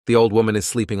The old woman is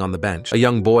sleeping on the bench. A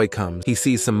young boy comes. He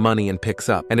sees some money and picks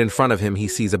up, and in front of him he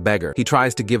sees a beggar. He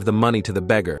tries to give the money to the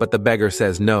beggar, but the beggar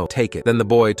says, "No, take it." Then the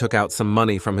boy took out some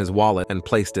money from his wallet and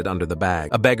placed it under the bag.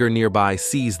 A beggar nearby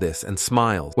sees this and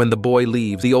smiles. When the boy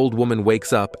leaves, the old woman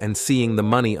wakes up and seeing the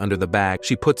money under the bag,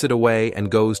 she puts it away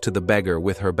and goes to the beggar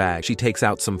with her bag. She takes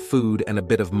out some food and a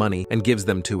bit of money and gives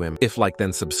them to him. If like,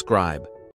 then subscribe.